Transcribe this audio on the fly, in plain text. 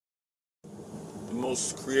The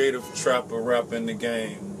most creative trapper rapper in the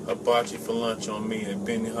game. Hibachi for lunch on me at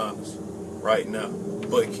Benny Hanna's. Right now.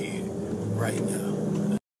 Butt Kid. Right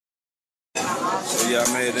now. So yeah,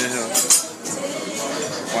 I made it in here.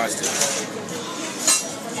 Watch this.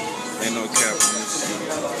 Ain't no cap on this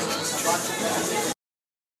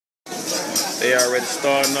shit. They already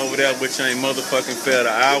starting over there, which ain't motherfucking fair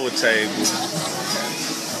to our table.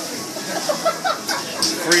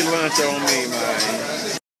 Free lunch on me,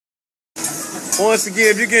 man. Once again,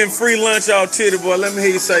 if you're getting free lunch out Titty Boy, let me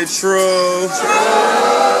hear you say true.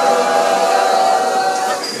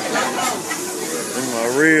 My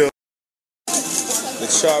real. The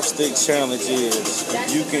chopstick challenge is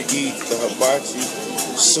if you can eat the hibachi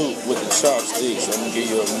soup with the chopsticks, I'm gonna give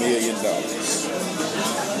you $1 million.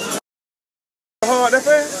 Hard that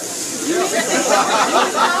fast?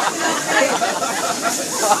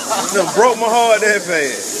 No, broke my heart that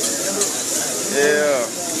fast.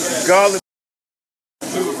 Yeah. Garlic.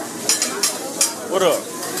 What up?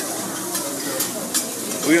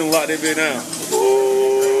 We done lock that bitch down.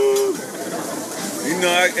 Ooh. You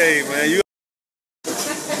know, hey man, you.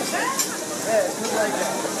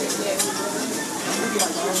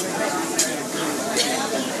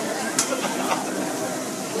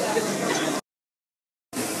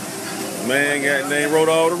 Man, they wrote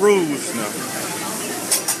all the rules now.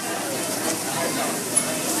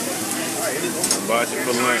 Hibachi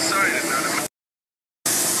for lunch.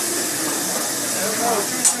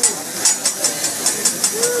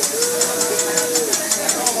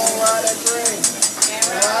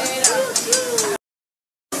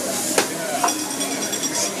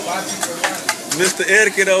 Mr.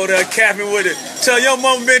 Etiquette over there capping with it. Tell your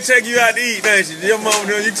mama been taking you out to eat, ain't she? Your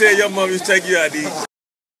mama, you tell your mama to take you out to eat.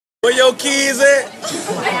 Where your kids at?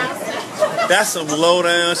 That's some low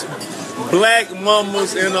down shit. Black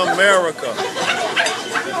mamas in America.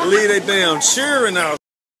 Leave they damn cheering out.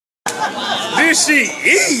 This she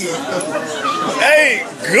eat ain't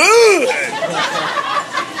good.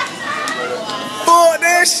 Fuck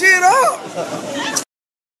that shit up.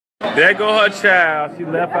 There go her child. She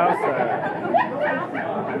left outside.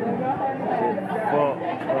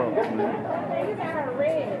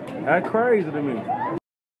 That's crazy to me.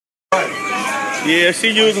 Yeah, she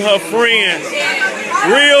using her friends.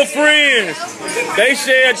 Real friends. They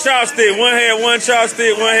share chopstick. One had one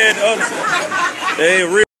chopstick, one had the other. They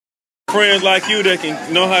ain't real friends like you that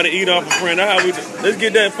can know how to eat off a friend. That's how we do. Let's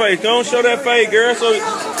get that face. Don't show that face, girl, so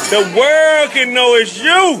the world can know it's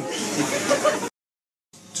you.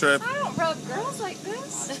 Trap. I don't rub girls like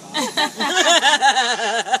this.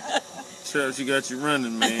 Trap, she got you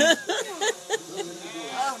running, man.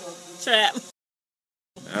 Trap.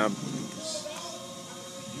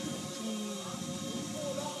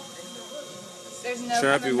 There's no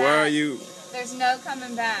Trappy, coming why back. are you? There's no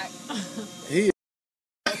coming back. You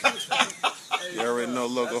already know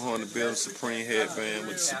Logo on the build Supreme headband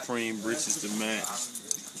with the Supreme breeches to match.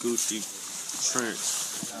 Gucci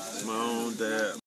trench. My own dad.